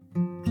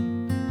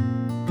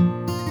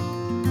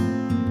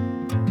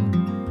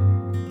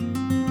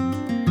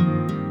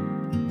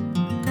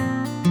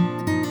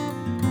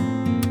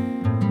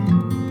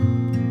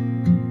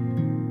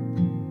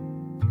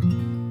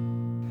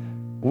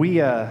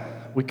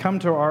we come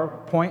to our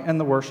point in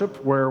the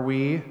worship where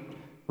we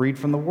read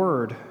from the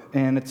Word,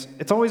 and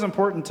it's always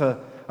important to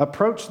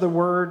approach the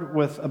Word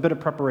with a bit of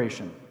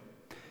preparation.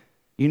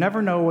 You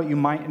never know what you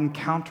might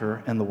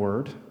encounter in the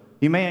Word.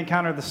 You may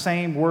encounter the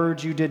same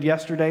words you did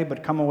yesterday,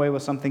 but come away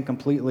with something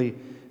completely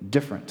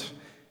different.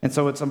 And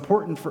so it's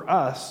important for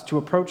us to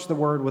approach the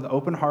Word with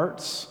open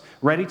hearts,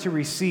 ready to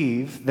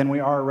receive, than we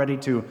are ready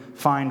to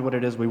find what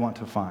it is we want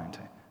to find.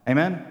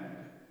 Amen?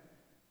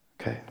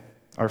 Okay.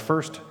 Our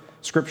first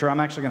scripture, I'm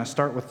actually going to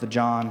start with the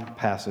John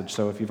passage,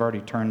 so if you've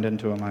already turned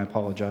into them, I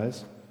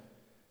apologize.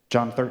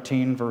 John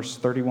 13, verse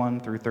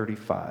 31 through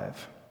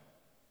 35.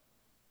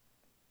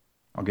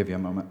 I'll give you a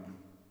moment.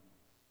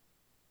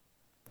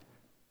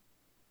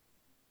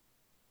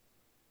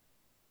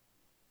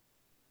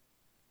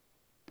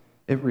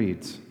 It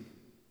reads,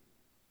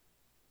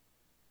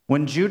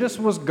 "When Judas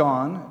was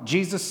gone,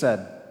 Jesus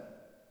said,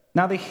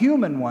 'Now the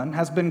human one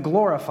has been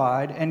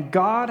glorified, and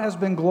God has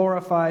been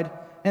glorified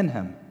in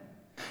him.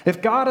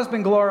 If God has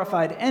been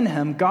glorified in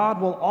him,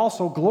 God will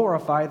also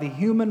glorify the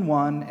human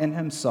one in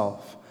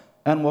himself,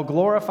 and will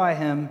glorify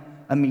him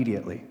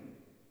immediately.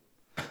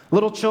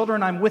 Little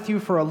children, I'm with you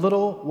for a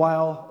little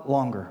while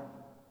longer.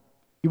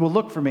 You will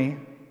look for me,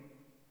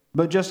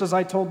 but just as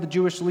I told the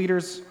Jewish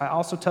leaders, I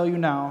also tell you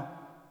now,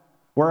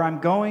 where I'm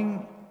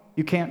going,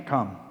 you can't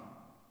come.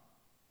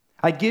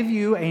 I give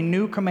you a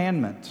new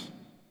commandment.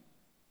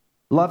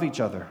 Love each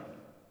other.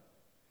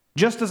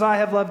 Just as I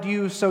have loved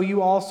you, so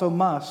you also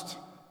must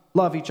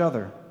love each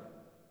other.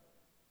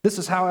 This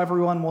is how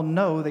everyone will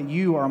know that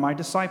you are my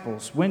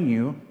disciples, when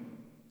you,"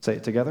 say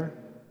it together,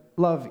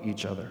 "love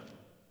each other."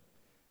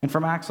 And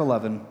from Acts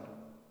 11,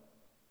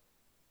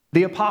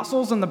 "The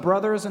apostles and the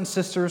brothers and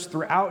sisters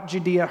throughout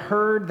Judea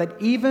heard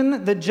that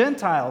even the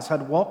Gentiles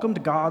had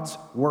welcomed God's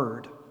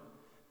word.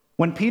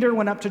 When Peter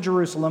went up to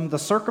Jerusalem, the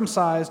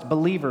circumcised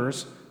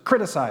believers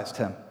criticized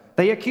him.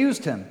 They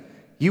accused him.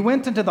 'You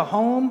went into the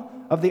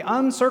home of the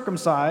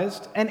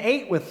uncircumcised and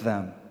ate with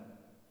them.'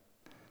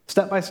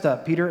 Step by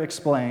step, Peter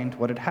explained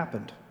what had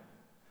happened.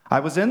 'I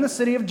was in the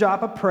city of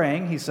Joppa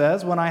praying,' he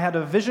says, 'when I had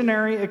a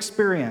visionary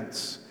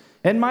experience.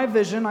 In my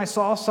vision, I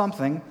saw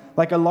something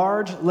like a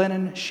large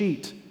linen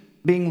sheet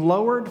being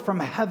lowered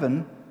from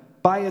heaven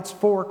by its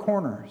four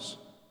corners.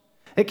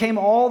 It came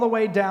all the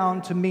way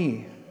down to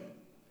me.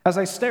 As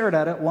I stared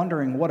at it,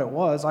 wondering what it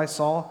was, I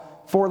saw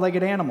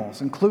four-legged animals,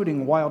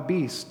 including wild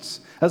beasts,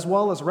 as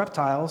well as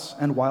reptiles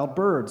and wild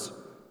birds.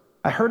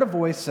 I heard a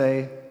voice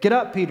say, 'Get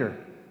up, Peter,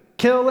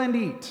 kill and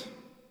eat.'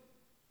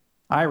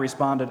 I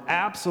responded,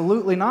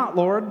 'Absolutely not,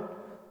 Lord.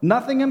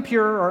 Nothing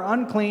impure or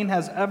unclean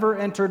has ever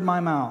entered my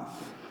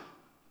mouth.'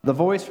 The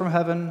voice from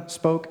heaven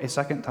spoke a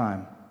second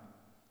time,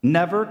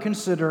 'Never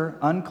consider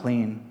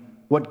unclean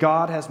what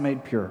God has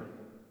made pure.'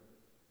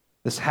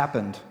 This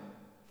happened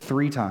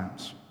 3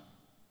 times.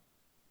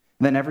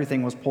 Then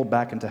everything was pulled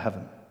back into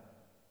heaven.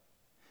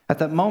 At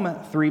that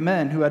moment, 3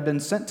 men who had been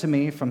sent to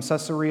me from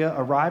Caesarea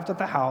arrived at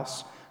the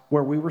house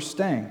where we were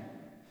staying.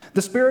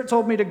 The Spirit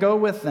told me to go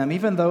with them,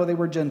 even though they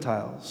were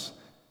Gentiles.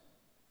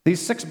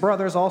 These 6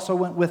 brothers also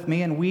went with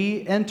me, and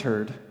we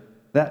entered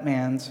that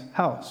man's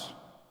house.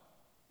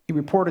 He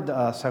reported to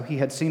us how he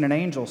had seen an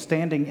angel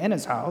standing in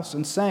his house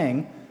and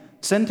saying,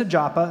 'Send to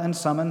Joppa and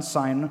summon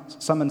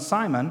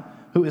Simon,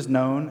 who is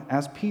known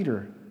as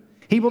Peter.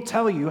 He will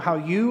tell you how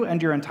you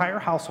and your entire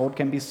household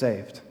can be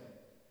saved.'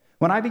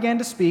 When I began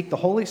to speak, the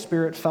Holy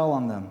Spirit fell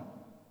on them,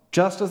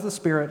 just as the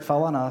Spirit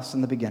fell on us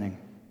in the beginning.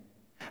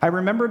 I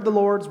remembered the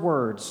Lord's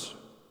words,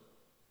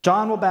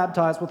 'John will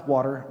baptize with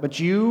water, but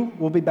you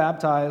will be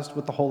baptized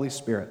with the Holy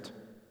Spirit.'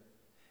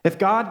 If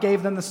God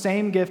gave them the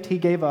same gift he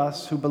gave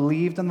us who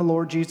believed in the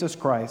Lord Jesus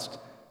Christ,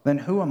 then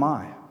who am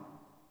I?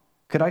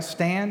 Could I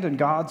stand in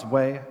God's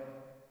way?"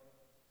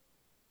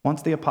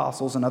 Once the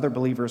apostles and other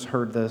believers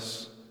heard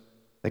this,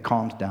 they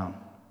calmed down.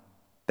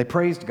 They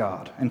praised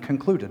God and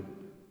concluded,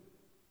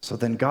 "So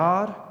then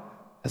God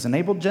has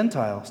enabled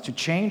Gentiles to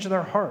change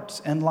their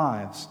hearts and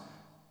lives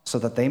so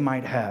that they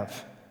might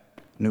have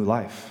new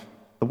life."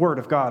 The word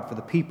of God for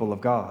the people of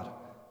God.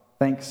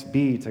 Thanks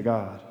be to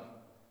God.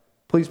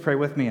 Please pray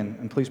with me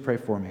and please pray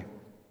for me.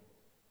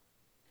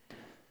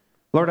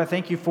 Lord, I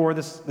thank you for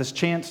this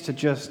chance to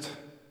just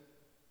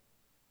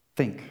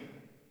think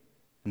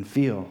and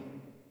feel,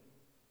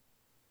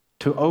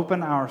 to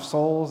open our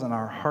souls and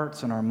our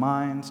hearts and our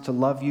minds to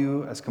love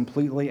you as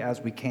completely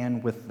as we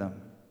can with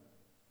them.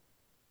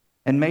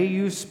 And may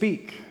you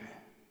speak.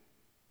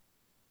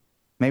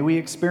 May we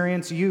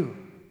experience you.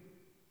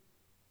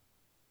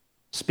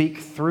 Speak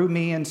through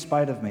me in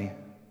spite of me.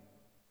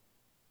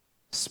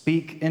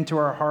 Speak into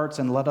our hearts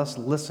and let us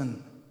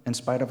listen in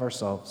spite of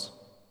ourselves.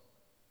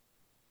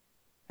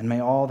 And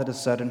may all that is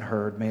said and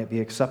heard, may it be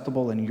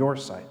acceptable in your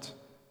sight.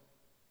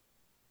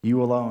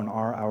 You alone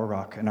are our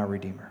rock and our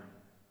Redeemer.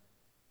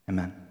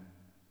 Amen.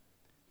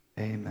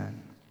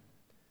 Amen.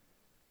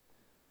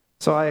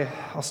 So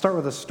I'll start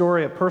with a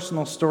story, a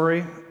personal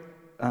story.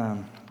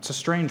 It's a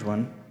strange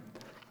one.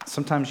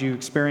 Sometimes you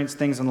experience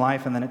things in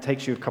life and then it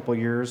takes you a couple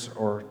years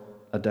or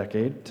a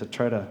decade to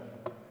try to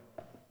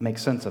make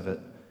sense of it.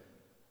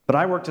 But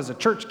I worked as a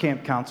church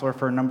camp counselor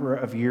for a number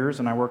of years,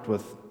 and I worked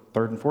with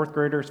 3rd and 4th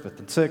graders, 5th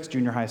and 6th,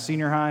 junior high,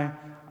 senior high.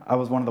 I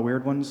was one of the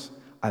weird ones.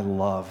 I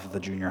love the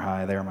junior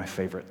high. They are my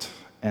favorite.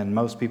 And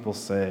most people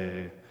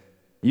say,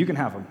 you can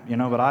have them,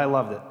 but I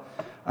loved it.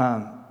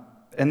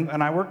 And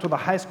I worked with a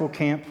high school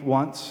camp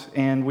once,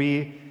 and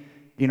we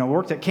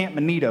worked at Camp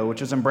Bonito,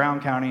 which is in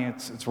Brown County.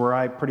 It's where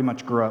I pretty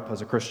much grew up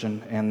as a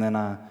Christian, and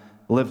then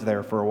lived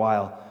there for a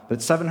while. But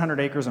it's 700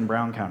 acres in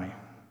Brown County.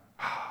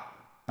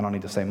 I don't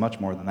need to say much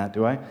more than that,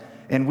 do I?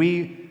 And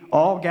we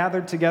all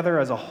gathered together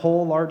as a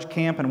whole large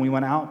camp, and we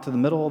went out to the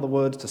middle of the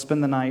woods to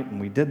spend the night,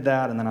 and we did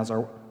that. And then as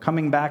our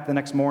coming back the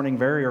next morning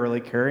very early,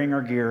 carrying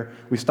our gear,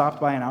 we stopped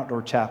by an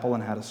outdoor chapel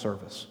and had a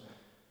service.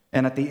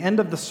 And at the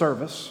end of the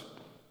service,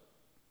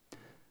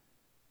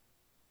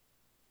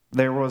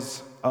 there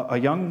was a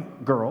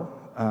young girl.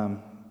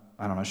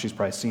 I don't know, she's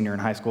probably a senior in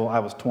high school. I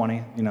was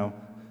 20, she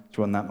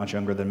wasn't that much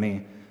younger than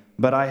me.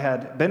 But I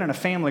had been in a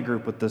family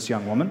group with this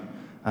young woman,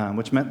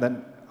 which meant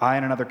that I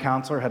and another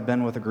counselor had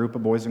been with a group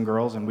of boys and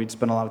girls, and we'd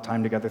spent a lot of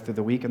time together through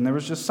the week. And there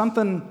was just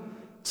something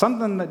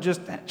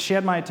that she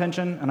had my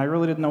attention, and I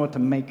really didn't know what to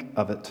make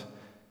of it.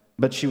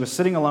 But she was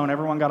sitting alone.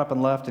 Everyone got up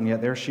and left, and yet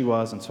there she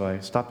was. And so I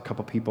stopped a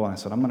couple people, and I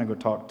said, I'm going to go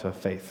talk to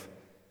Faith.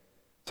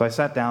 So I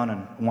sat down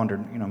and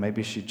wondered,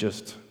 maybe she's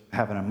just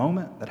having a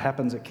moment that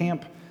happens at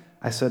camp.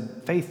 I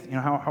said, Faith,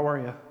 how are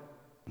you?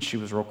 And she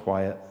was real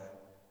quiet.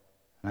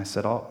 And I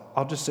said,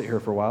 I'll just sit here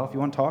for a while. If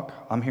you want to talk,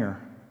 I'm here.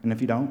 And if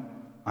you don't,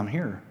 I'm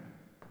here.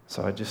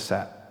 So I just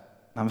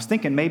sat. I was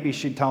thinking maybe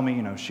she'd tell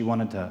me, she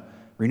wanted to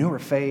renew her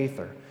faith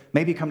or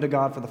maybe come to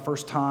God for the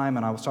first time.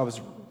 And I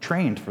was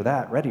trained for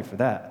that, ready for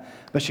that.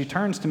 But she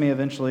turns to me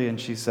eventually and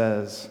she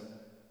says,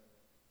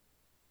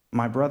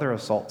 my brother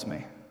assaults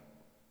me.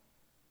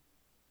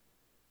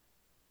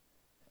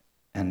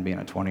 And being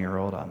a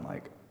 20-year-old, I'm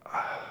like,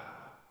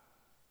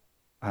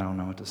 I don't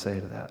know what to say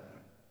to that.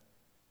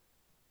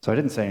 So I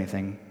didn't say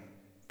anything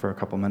for a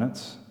couple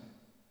minutes,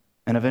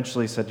 and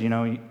eventually said,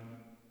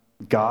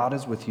 God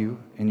is with you,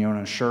 and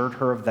assured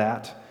her of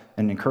that,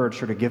 and encouraged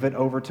her to give it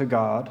over to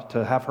God,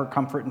 to have her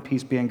comfort and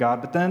peace be in God,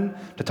 but then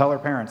to tell her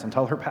parents and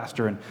tell her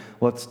pastor, and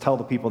let's tell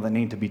the people that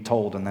need to be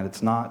told, and that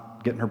it's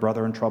not getting her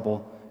brother in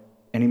trouble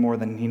any more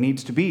than he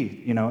needs to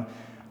be.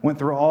 Went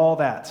through all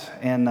that,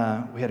 and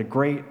we had a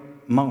great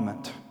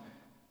moment.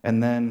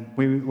 And then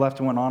we left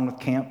and went on with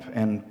camp,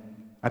 and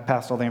I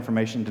passed all the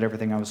information, did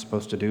everything I was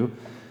supposed to do.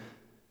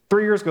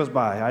 3 years goes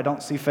by. I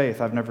don't see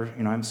Faith. I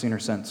haven't seen her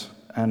since.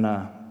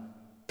 And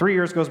 3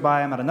 years goes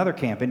by. I'm at another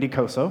camp, Indy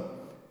Coso,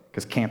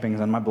 because camping is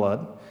in my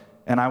blood.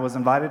 And I was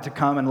invited to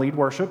come and lead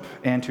worship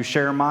and to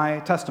share my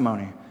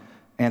testimony.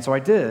 And so I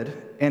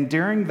did. And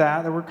during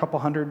that, there were a couple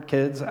hundred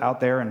kids out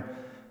there, and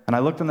I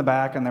looked in the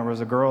back, and there was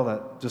a girl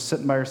that just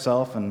sitting by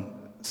herself, and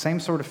same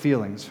sort of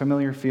feelings,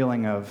 familiar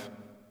feeling of,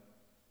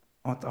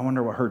 I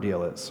wonder what her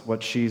deal is,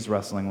 what she's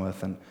wrestling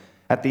with. And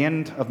at the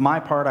end of my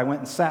part, I went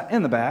and sat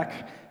in the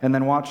back and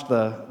then watched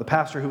the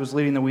pastor who was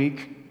leading the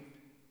week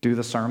do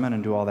the sermon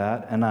and do all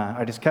that. And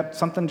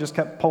something just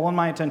kept pulling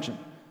my attention.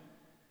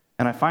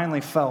 And I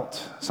finally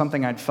felt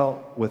something I'd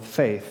felt with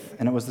Faith,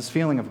 and it was this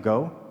feeling of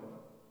go.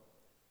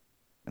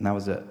 And that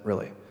was it,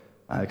 really.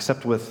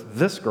 Except with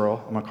this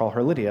girl, I'm going to call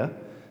her Lydia,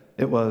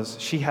 it was,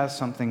 she has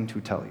something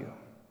to tell you.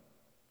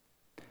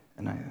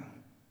 And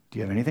do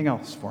you have anything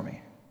else for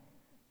me?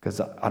 Because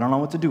I don't know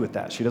what to do with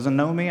that. She doesn't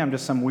know me. I'm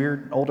just some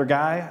weird older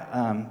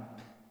guy.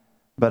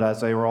 But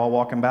as they were all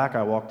walking back,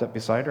 I walked up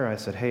beside her. I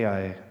said,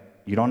 hey,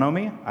 you don't know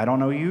me. I don't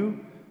know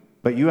you.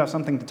 But you have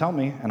something to tell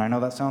me. And I know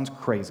that sounds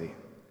crazy.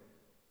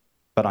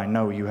 But I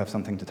know you have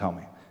something to tell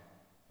me.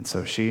 And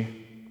so she,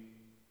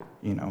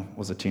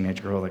 was a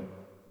teenage girl like,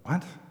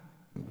 what?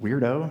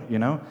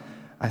 Weirdo,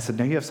 I said,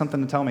 no, you have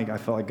something to tell me. I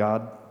felt like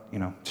God,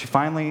 She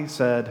finally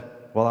said,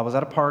 well, I was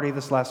at a party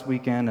this last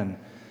weekend, and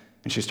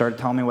she started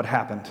telling me what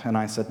happened. And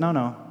I said,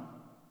 no,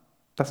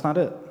 that's not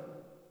it.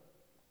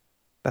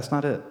 That's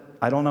not it.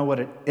 I don't know what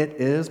it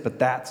is, but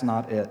that's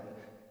not it.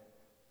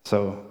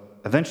 So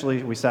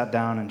eventually we sat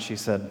down, and she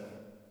said,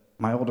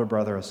 my older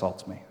brother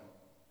assaults me.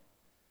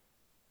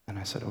 And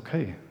I said,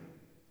 okay.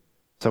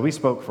 So we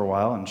spoke for a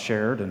while and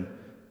shared, and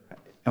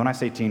when I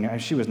say teen,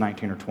 she was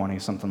 19 or 20,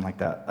 something like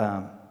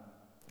that.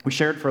 We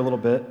shared for a little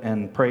bit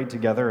and prayed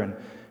together and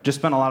just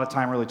spent a lot of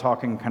time really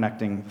talking,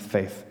 connecting with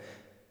Faith.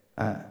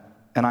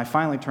 And I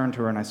finally turned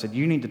to her and I said,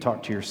 you need to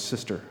talk to your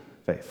sister,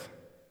 Faith.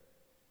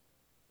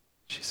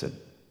 She said,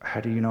 how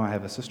do you know I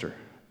have a sister?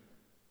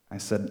 I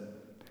said,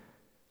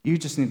 you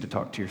just need to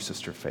talk to your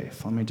sister,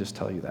 Faith. Let me just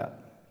tell you that.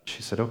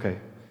 She said, okay.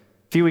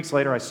 A few weeks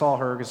later, I saw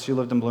her because she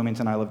lived in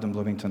Bloomington. I lived in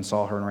Bloomington,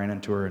 saw her and ran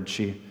into her, and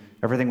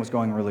everything was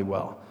going really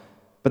well.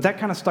 But that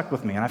kind of stuck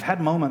with me, and I've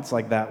had moments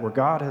like that where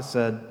God has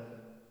said,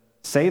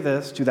 say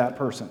this to that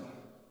person.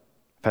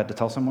 I've had to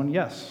tell someone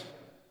yes.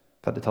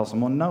 I've had to tell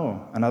someone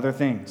no, and other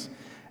things.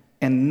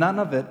 And none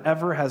of it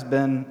ever has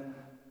been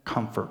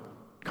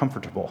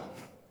comfortable.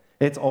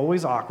 It's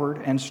always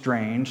awkward and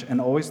strange, and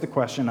always the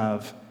question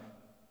of,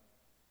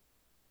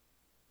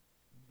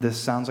 this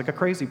sounds like a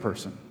crazy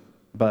person,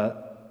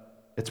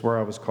 but it's where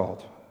I was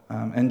called.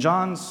 And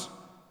John's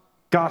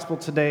Gospel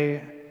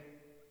today,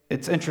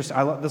 it's interesting.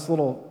 I love this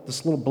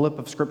little blip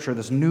of Scripture,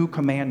 this new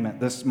commandment,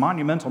 this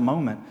monumental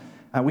moment.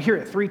 We hear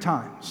it 3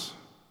 times.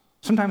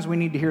 Sometimes we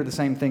need to hear the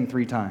same thing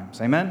 3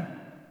 times. Amen?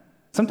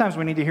 Sometimes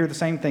we need to hear the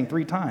same thing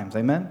 3 times.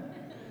 Amen?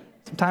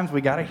 Sometimes we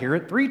got to hear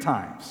it 3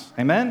 times.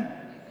 Amen?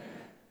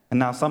 And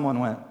now someone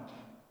went,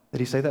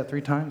 did he say that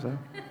 3 times?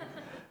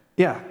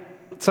 Yeah.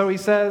 So he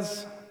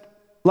says,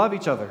 love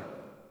each other.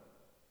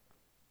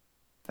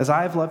 As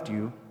I have loved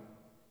you,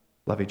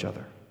 love each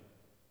other.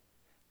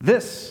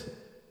 This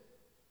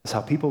is how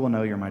people will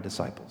know you're my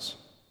disciples.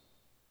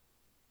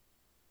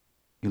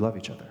 You love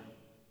each other.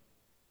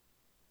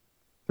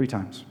 3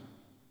 times.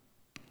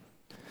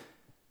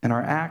 In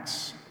our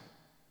Acts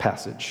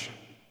passage,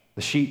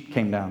 the sheet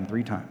came down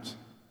 3 times.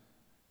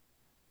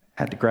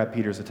 Had to grab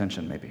Peter's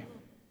attention, maybe,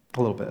 a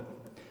little bit.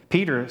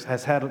 Peter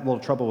has had a little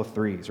trouble with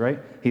 3s, right?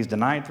 He's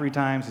denied 3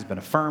 times. He's been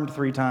affirmed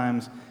 3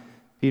 times.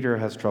 Peter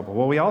has trouble.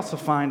 Well, we also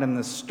find in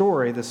this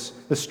story this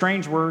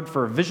strange word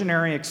for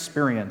visionary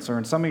experience, or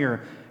in some of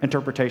your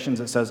interpretations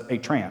it says a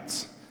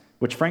trance,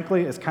 which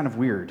frankly is kind of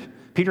weird.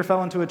 Peter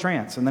fell into a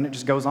trance, and then it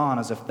just goes on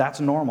as if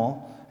that's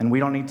normal, and we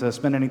don't need to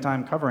spend any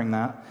time covering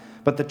that.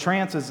 But the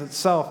trance is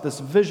itself this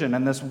vision,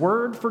 and this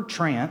word for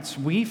trance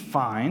we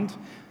find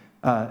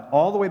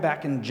all the way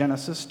back in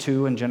Genesis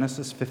 2 and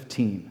Genesis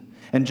 15.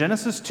 In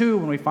Genesis 2,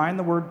 when we find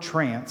the word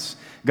trance,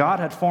 God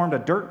had formed a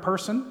dirt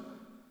person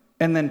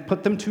and then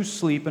put them to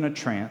sleep in a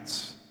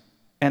trance,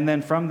 and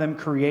then from them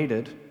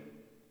created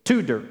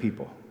 2 dirt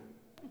people.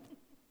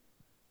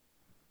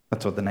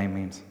 That's what the name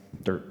means,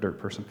 dirt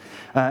person.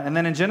 And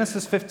then in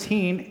Genesis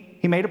 15,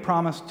 he made a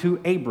promise to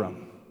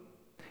Abram.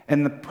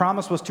 And the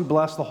promise was to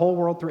bless the whole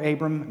world through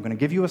Abram. I'm going to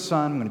give you a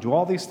son. I'm going to do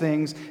all these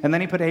things. And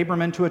then he put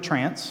Abram into a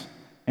trance,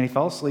 and he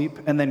fell asleep.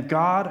 And then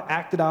God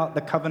acted out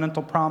the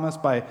covenantal promise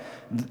by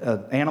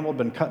an animal had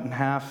been cut in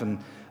half,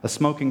 and a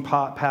smoking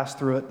pot passed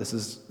through it. This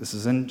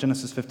is in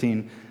Genesis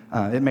 15.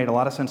 It made a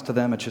lot of sense to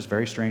them. It's just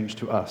very strange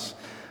to us.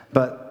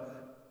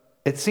 But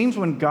it seems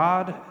when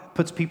God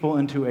puts people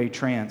into a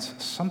trance,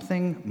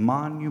 something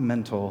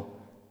monumental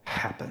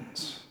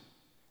happens.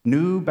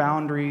 New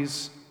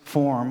boundaries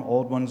form,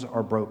 old ones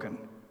are broken.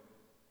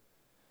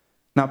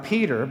 Now,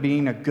 Peter,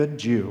 being a good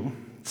Jew,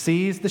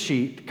 sees the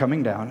sheet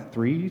coming down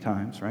 3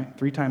 times, right?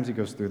 3 times he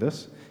goes through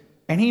this.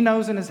 And he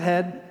knows in his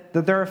head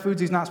that there are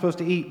foods he's not supposed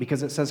to eat,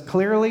 because it says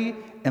clearly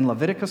in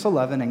Leviticus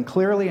 11 and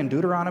clearly in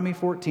Deuteronomy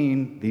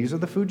 14, these are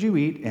the foods you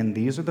eat and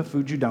these are the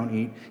foods you don't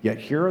eat. Yet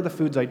here are the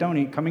foods I don't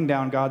eat, coming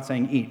down, God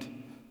saying eat.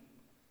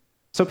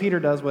 So Peter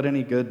does what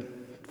any good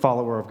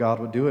follower of God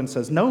would do and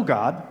says, no,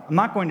 God, I'm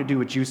not going to do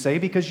what you say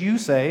because you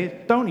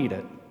say don't eat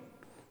it.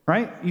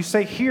 Right? You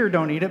say here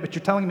don't eat it, but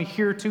you're telling me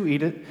here to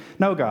eat it.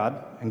 No,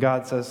 God. And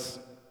God says,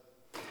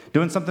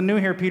 doing something new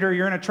here, Peter.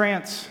 You're in a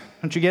trance.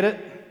 Don't you get it?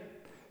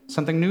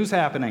 Something new's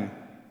happening.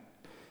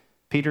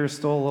 Peter is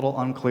still a little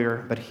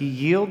unclear, but he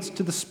yields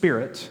to the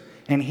Spirit,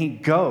 and he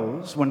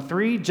goes when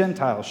 3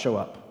 Gentiles show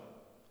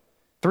up.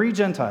 3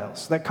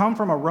 Gentiles that come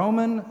from a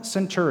Roman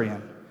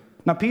centurion.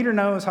 Now, Peter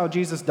knows how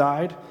Jesus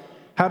died.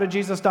 How did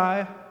Jesus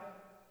die?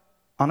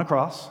 On a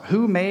cross.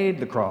 Who made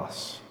the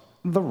cross?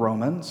 The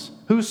Romans.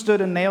 Who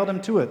stood and nailed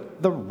him to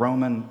it? The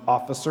Roman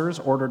officers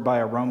ordered by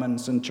a Roman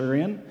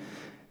centurion.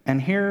 And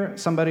here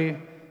somebody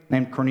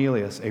named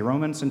Cornelius, a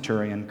Roman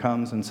centurion,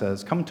 comes and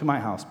says, come to my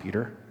house,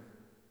 Peter.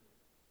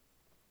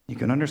 You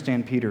can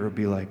understand Peter would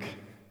be like,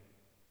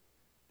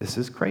 this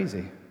is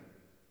crazy.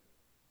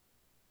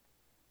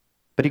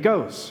 But he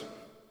goes.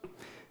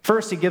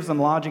 First, he gives them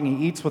lodging.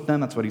 He eats with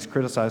them. That's what he's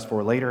criticized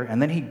for later.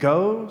 And then he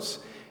goes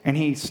and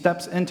he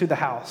steps into the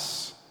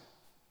house.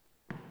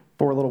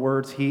 4 little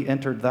words, he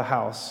entered the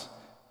house.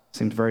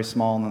 Seemed very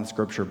small in the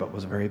scripture, but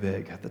was very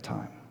big at the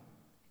time.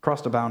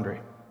 Crossed a boundary.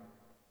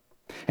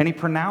 And he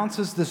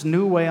pronounces this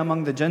new way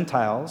among the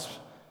Gentiles.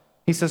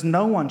 He says,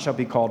 no one shall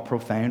be called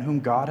profane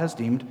whom God has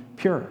deemed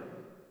pure.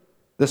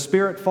 The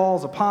Spirit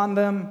falls upon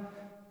them,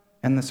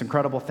 and this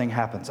incredible thing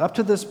happens. Up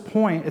to this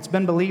point, it's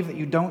been believed that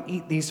you don't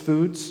eat these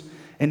foods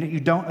and that you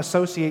don't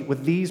associate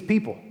with these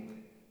people.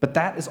 But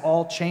that is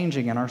all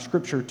changing in our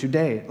scripture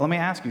today. Let me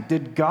ask you,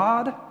 did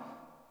God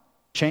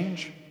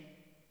change?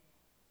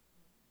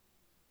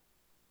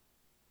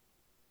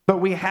 But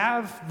we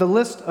have the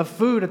list of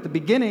food at the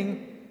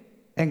beginning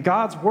and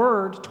God's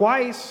word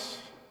twice.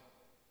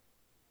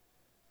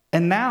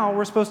 And now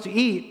we're supposed to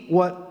eat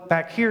what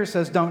back here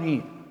says don't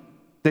eat.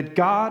 Did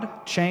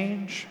God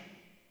change?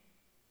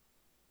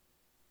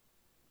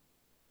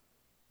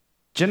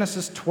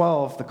 Genesis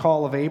 12, the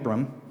call of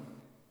Abram.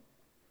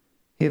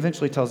 He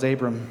eventually tells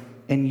Abram,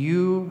 and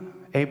you,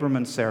 Abram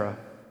and Sarah,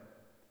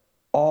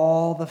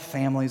 all the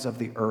families of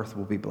the earth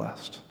will be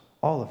blessed.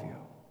 All of you.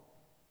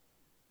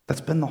 That's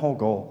been the whole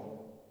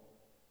goal.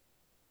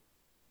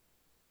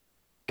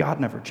 God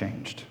never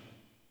changed.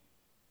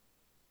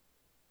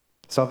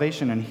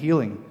 Salvation and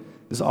healing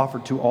is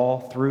offered to all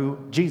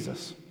through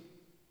Jesus.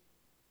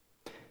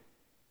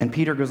 And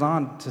Peter goes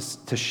on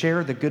to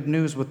share the good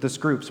news with this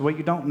group. So what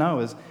you don't know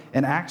is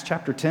in Acts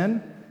chapter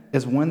 10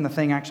 is when the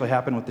thing actually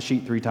happened with the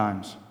sheet 3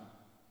 times.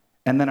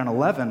 And then in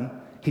 11,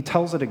 he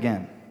tells it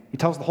again. He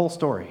tells the whole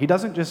story. He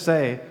doesn't just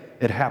say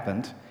it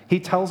happened. He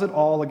tells it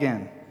all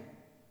again.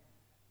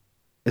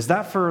 Is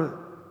that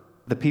for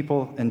the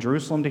people in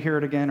Jerusalem to hear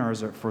it again, or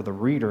is it for the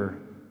reader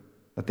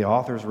that the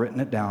author's written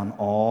it down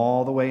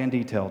all the way in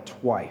detail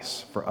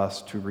twice for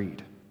us to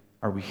read?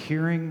 Are we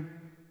hearing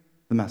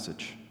the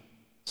message?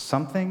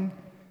 Something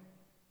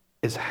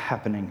is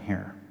happening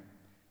here.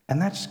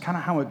 And that's kind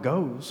of how it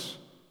goes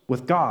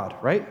with God,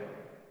 right?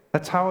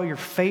 That's how your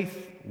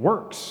faith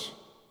works.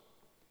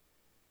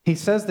 He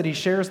says that he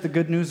shares the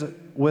good news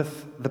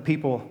with the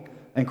people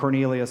in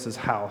Cornelius'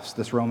 house,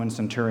 this Roman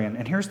centurion.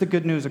 And here's the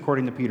good news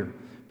according to Peter: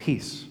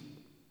 peace.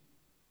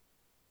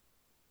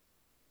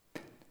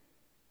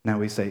 Now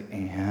we say,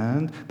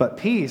 but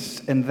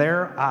peace, in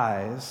their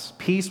eyes,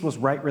 peace was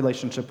right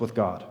relationship with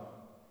God.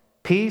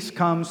 Peace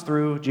comes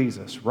through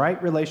Jesus.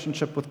 Right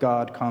relationship with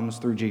God comes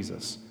through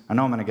Jesus. I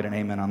know I'm going to get an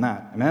amen on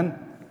that. Amen?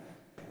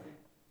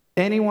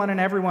 Anyone and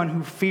everyone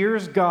who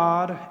fears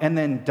God and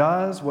then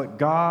does what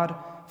God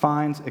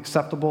finds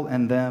acceptable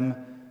in them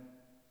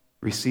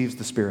receives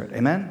the Spirit.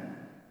 Amen?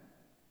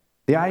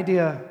 The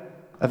idea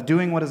of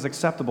doing what is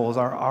acceptable is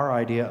our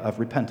idea of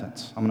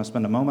repentance. I'm going to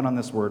spend a moment on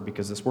this word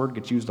because this word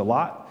gets used a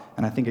lot,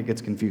 and I think it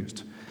gets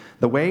confused.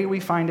 The way we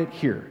find it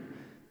here,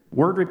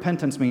 word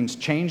repentance means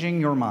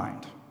changing your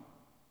mind.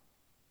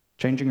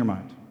 Changing your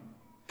mind.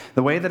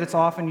 The way that it's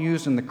often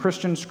used in the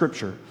Christian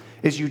scripture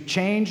is you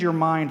change your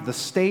mind, the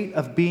state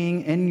of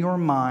being in your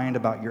mind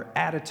about your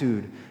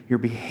attitude, your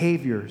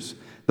behaviors,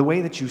 the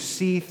way that you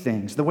see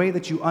things, the way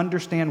that you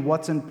understand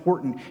what's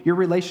important, your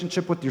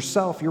relationship with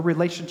yourself, your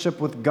relationship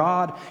with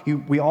God.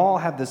 We all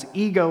have this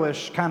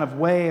ego-ish kind of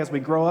way as we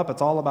grow up.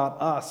 It's all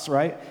about us,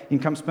 right? You can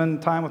come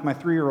spend time with my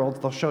 3-year-olds.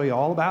 They'll show you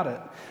all about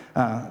it.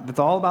 It's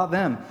all about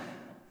them.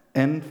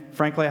 And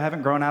frankly, I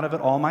haven't grown out of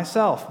it all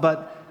myself.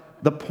 But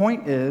the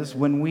point is,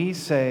 when we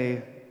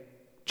say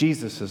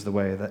Jesus is the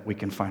way that we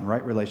can find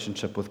right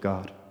relationship with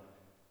God,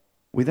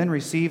 we then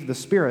receive the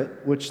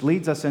Spirit, which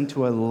leads us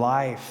into a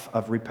life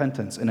of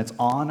repentance, and it's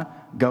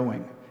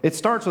ongoing. It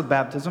starts with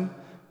baptism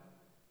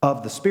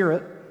of the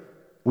Spirit.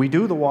 We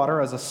do the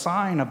water as a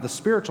sign of the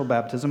spiritual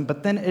baptism,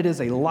 but then it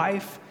is a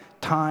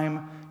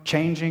lifetime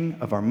changing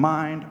of our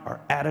mind,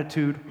 our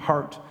attitude,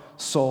 heart,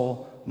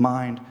 soul,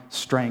 mind,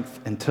 strength.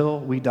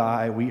 Until we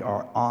die, we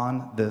are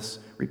on this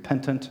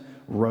repentant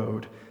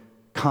road,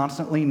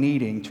 constantly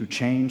needing to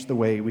change the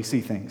way we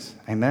see things.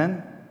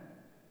 Amen?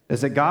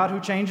 Is it God who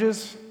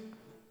changes?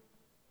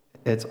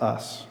 It's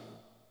us.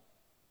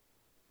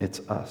 It's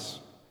us.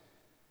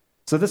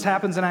 So this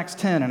happens in Acts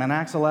 10, and in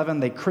Acts 11,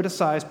 they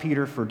criticize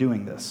Peter for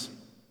doing this.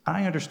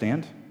 I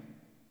understand.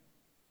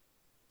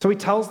 So he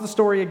tells the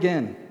story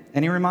again,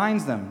 and he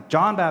reminds them,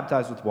 John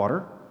baptized with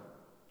water,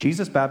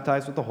 Jesus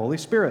baptized with the Holy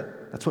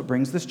Spirit. That's what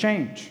brings this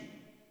change.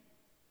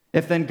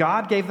 If then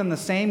God gave them the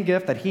same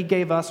gift that he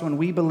gave us when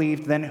we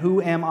believed, then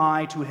who am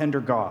I to hinder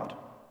God?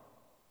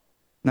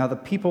 Now, the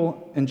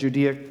people in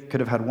Judea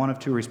could have had one of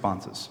two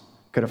responses.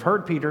 Could have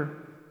heard Peter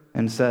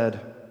and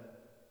said,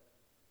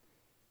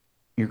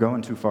 "You're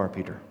going too far,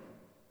 Peter.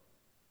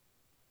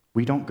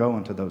 We don't go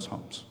into those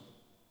homes.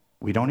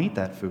 We don't eat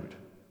that food."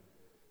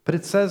 But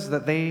it says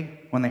that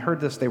when they heard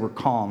this, they were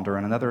calmed, or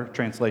in another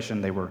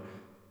translation, they were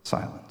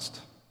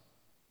silenced.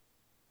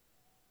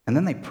 And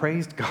then they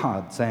praised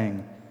God,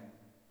 saying,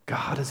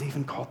 God has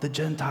even called the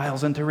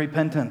Gentiles into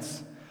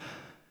repentance.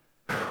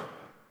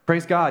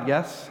 Praise God,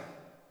 yes?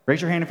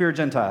 Raise your hand if you're a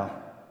Gentile.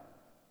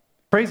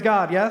 Praise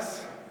God,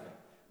 yes?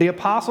 The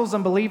apostles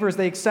and believers,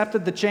 they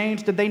accepted the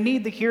change. Did they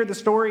need to hear the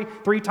story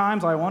 3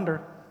 times, I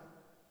wonder?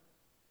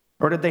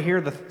 Or did they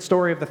hear the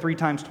story of the 3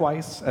 times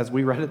twice, as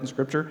we read it in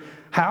Scripture?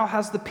 How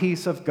has the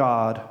peace of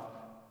God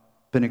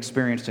been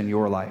experienced in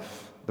your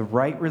life? The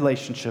right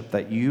relationship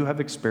that you have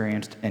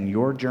experienced in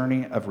your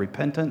journey of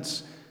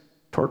repentance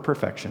toward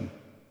perfection.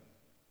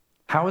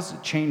 How has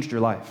it changed your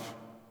life?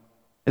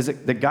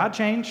 Did God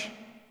change?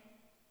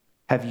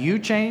 Have you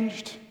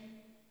changed?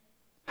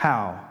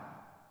 How?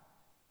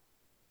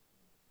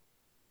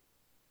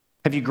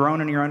 Have you grown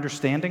in your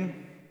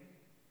understanding?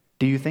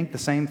 Do you think the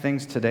same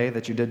things today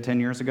that you did 10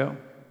 years ago?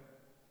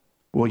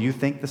 Will you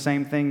think the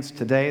same things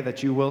today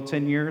that you will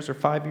 10 years or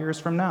 5 years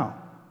from now?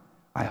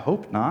 I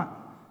hope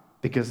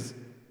not, because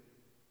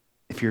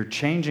if you're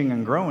changing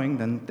and growing,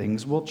 then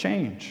things will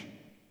change.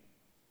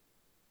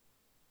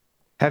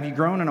 Have you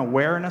grown in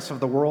awareness of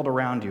the world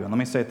around you? And let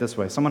me say it this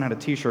way. Someone had a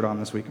t-shirt on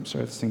this week. I'm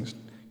sorry, this thing's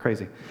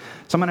crazy.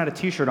 Someone had a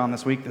t-shirt on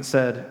this week that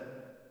said,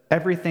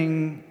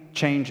 everything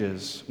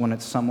changes when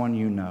it's someone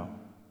you know.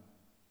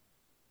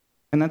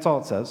 And that's all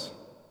it says.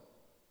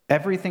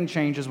 Everything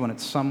changes when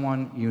it's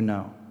someone you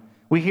know.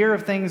 We hear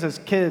of things as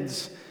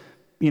kids,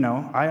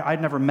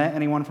 I'd never met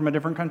anyone from a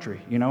different country,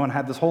 and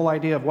had this whole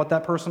idea of what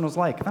that person was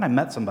like. And then I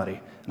met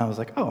somebody, and I was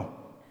like, oh,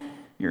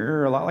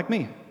 you're a lot like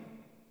me.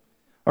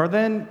 Or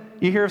then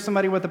you hear of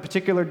somebody with a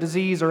particular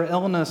disease or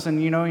illness, and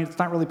it's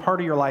not really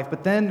part of your life,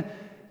 but then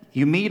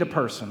you meet a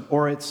person,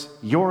 or it's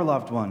your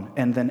loved one,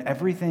 and then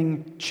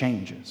everything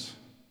changes.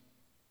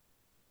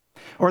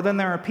 Or then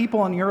there are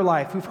people in your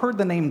life who've heard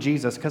the name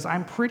Jesus, because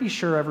I'm pretty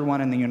sure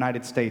everyone in the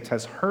United States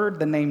has heard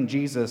the name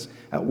Jesus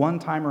at one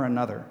time or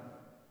another.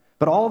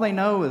 But all they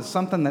know is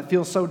something that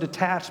feels so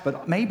detached,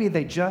 but maybe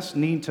they just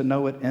need to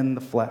know it in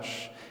the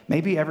flesh.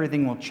 Maybe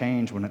everything will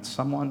change when it's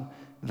someone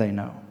they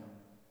know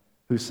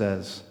who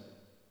says,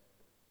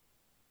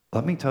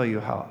 let me tell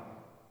you how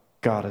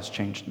God has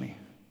changed me.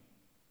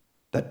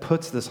 That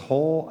puts this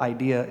whole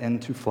idea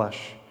into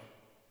flesh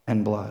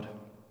and blood.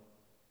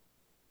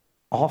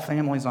 All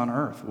families on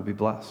earth will be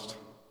blessed.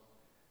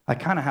 I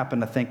kind of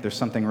happen to think there's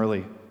something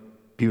really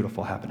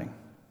beautiful happening.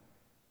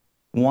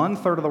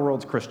 1/3 of the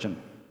world's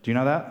Christian. Do you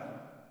know that?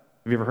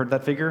 Have you ever heard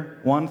that figure?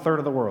 1/3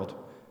 of the world.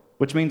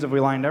 Which means if we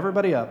lined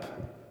everybody up,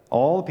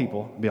 all the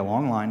people, it'd be a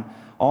long line,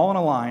 all in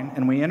a line,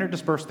 and we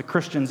interdisperse the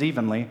Christians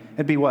evenly,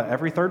 it'd be what?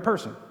 Every third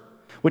person.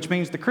 Which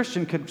means the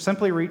Christian could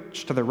simply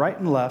reach to the right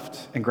and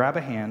left and grab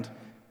a hand,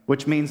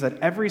 which means that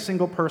every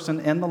single person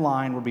in the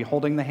line would be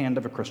holding the hand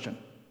of a Christian.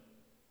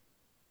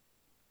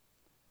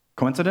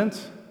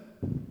 Coincidence?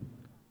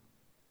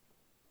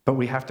 But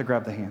we have to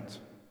grab the hands.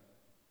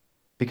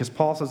 Because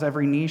Paul says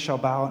every knee shall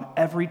bow and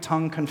every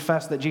tongue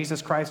confess that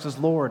Jesus Christ is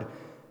Lord.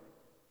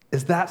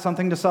 Is that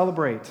something to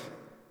celebrate?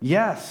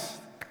 Yes.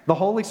 The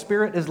Holy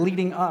Spirit is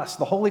leading us.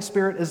 The Holy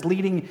Spirit is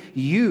leading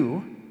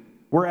you,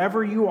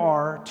 wherever you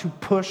are, to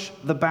push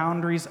the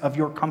boundaries of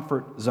your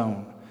comfort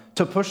zone,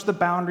 to push the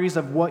boundaries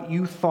of what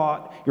you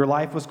thought your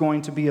life was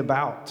going to be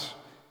about.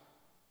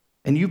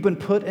 And you've been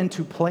put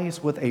into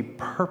place with a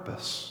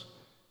purpose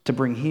to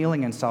bring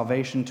healing and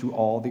salvation to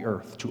all the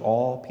earth, to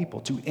all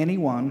people, to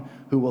anyone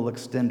who will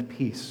extend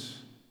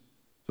peace.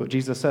 So what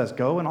Jesus says,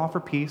 go and offer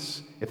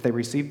peace. If they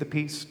receive the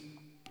peace,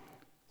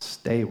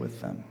 stay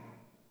with them.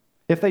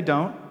 If they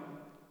don't,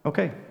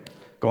 okay,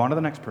 go on to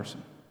the next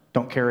person.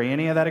 Don't carry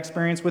any of that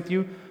experience with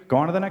you. Go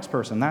on to the next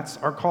person. That's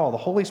our call. The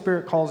Holy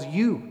Spirit calls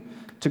you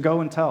to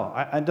go and tell.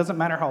 It doesn't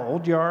matter how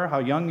old you are, how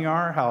young you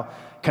are, how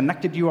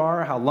connected you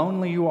are, how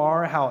lonely you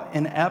are, how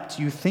inept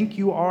you think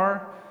you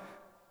are.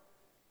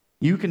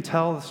 You can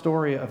tell the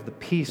story of the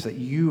peace that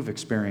you've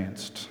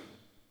experienced.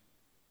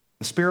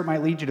 The Spirit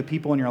might lead you to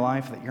people in your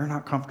life that you're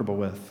not comfortable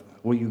with.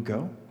 Will you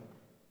go?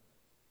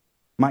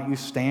 Might you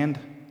stand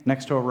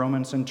next to a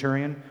Roman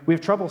centurion? We have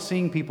trouble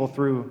seeing people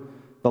through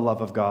the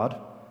love of God.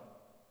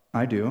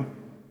 I do.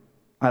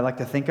 I like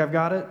to think I've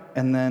got it,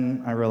 and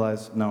then I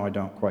realize, no, I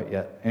don't quite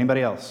yet.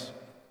 Anybody else?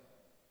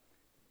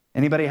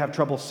 Anybody have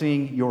trouble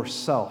seeing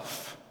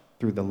yourself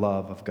through the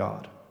love of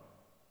God?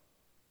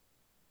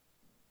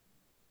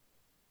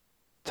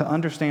 To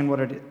understand what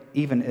it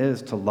even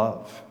is to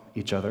love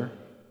each other,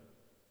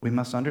 we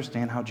must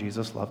understand how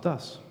Jesus loved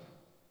us.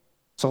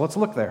 So let's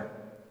look there.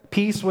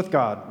 Peace with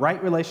God,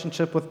 right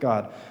relationship with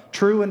God,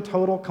 true and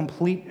total,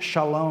 complete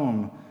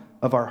shalom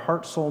of our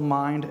heart, soul,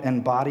 mind,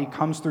 and body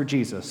comes through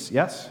Jesus.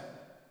 Yes?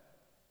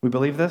 We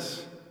believe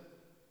this?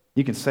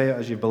 You can say it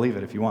as you believe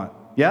it if you want.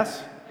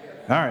 Yes?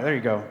 All right, there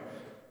you go.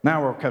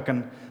 Now we're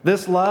cooking.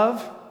 This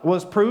love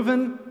was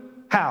proven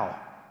how?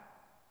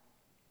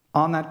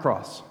 On that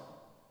cross.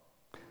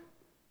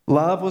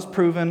 Love was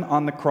proven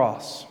on the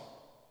cross.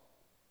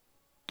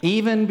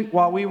 Even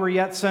while we were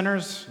yet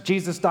sinners,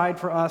 Jesus died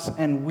for us,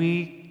 and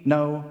we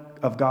know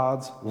of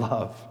God's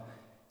love.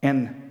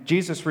 And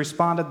Jesus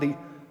responded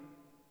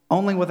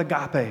only with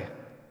agape,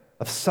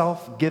 of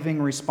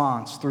self-giving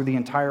response through the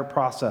entire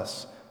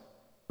process.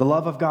 The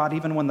love of God,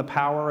 even when the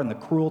power and the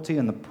cruelty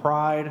and the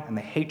pride and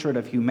the hatred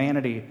of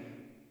humanity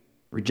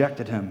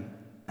rejected him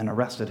and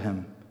arrested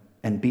him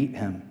and beat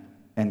him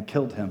and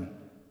killed him,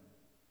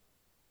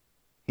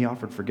 he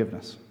offered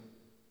forgiveness.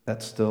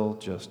 That still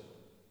just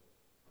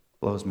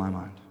blows my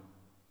mind.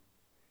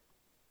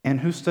 And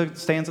who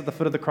stands at the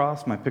foot of the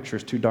cross? My picture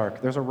is too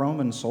dark. There's a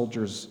Roman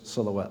soldier's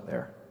silhouette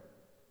there.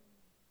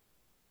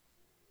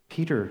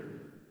 Peter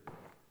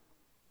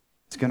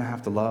is going to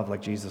have to love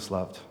like Jesus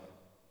loved.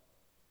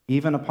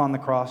 Even upon the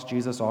cross,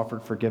 Jesus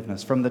offered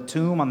forgiveness. From the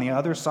tomb on the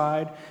other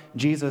side,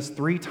 Jesus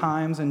 3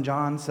 times in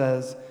John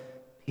says,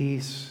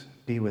 peace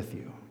be with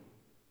you.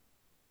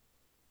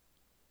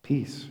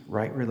 Peace,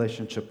 right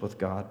relationship with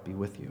God be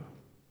with you.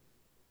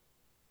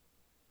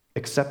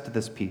 Accept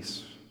this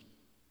peace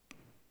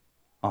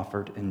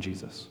offered in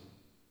Jesus.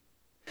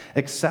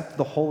 Accept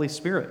the Holy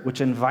Spirit,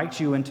 which invites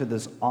you into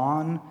this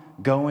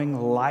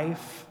ongoing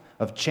life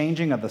of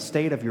changing of the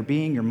state of your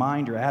being, your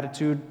mind, your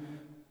attitude,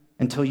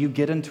 until you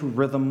get into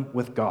rhythm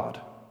with God.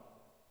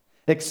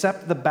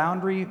 Accept the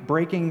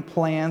boundary-breaking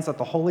plans that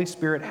the Holy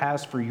Spirit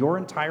has for your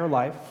entire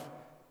life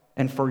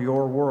and for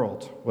your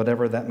world,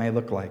 whatever that may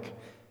look like.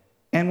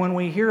 And when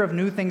we hear of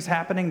new things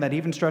happening that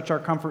even stretch our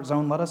comfort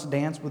zone, let us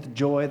dance with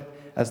joy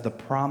as the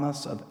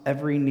promise of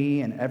every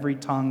knee and every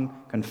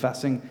tongue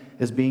confessing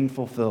is being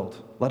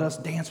fulfilled. Let us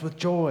dance with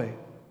joy.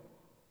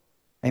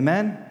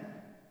 Amen?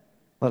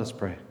 Let us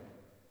pray.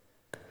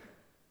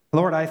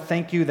 Lord, I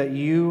thank you that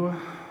you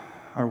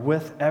are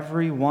with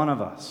every one of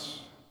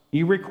us.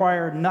 You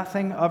require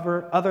nothing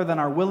other than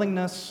our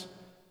willingness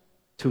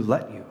to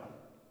let you,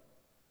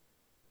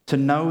 to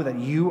know that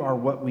you are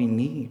what we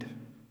need,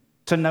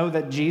 to know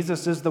that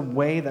Jesus is the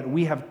way that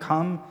we have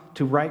come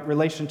to right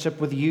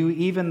relationship with you,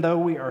 even though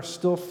we are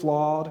still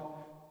flawed,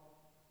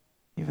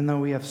 even though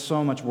we have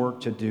so much work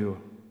to do.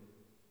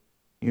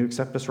 You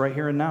accept us right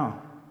here and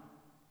now,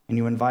 and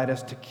you invite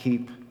us to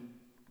keep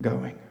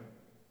going.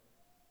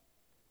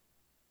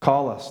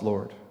 Call us,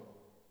 Lord.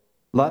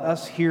 Let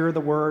us hear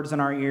the words in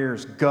our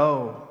ears.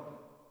 Go,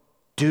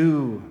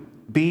 do,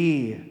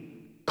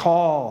 be,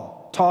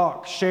 call,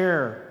 talk,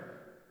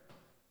 share.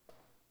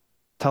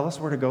 Tell us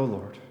where to go,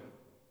 Lord,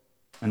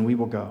 and we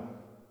will go.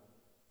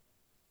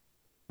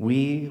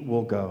 We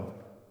will go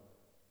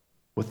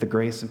with the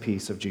grace and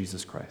peace of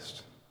Jesus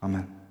Christ.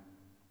 Amen.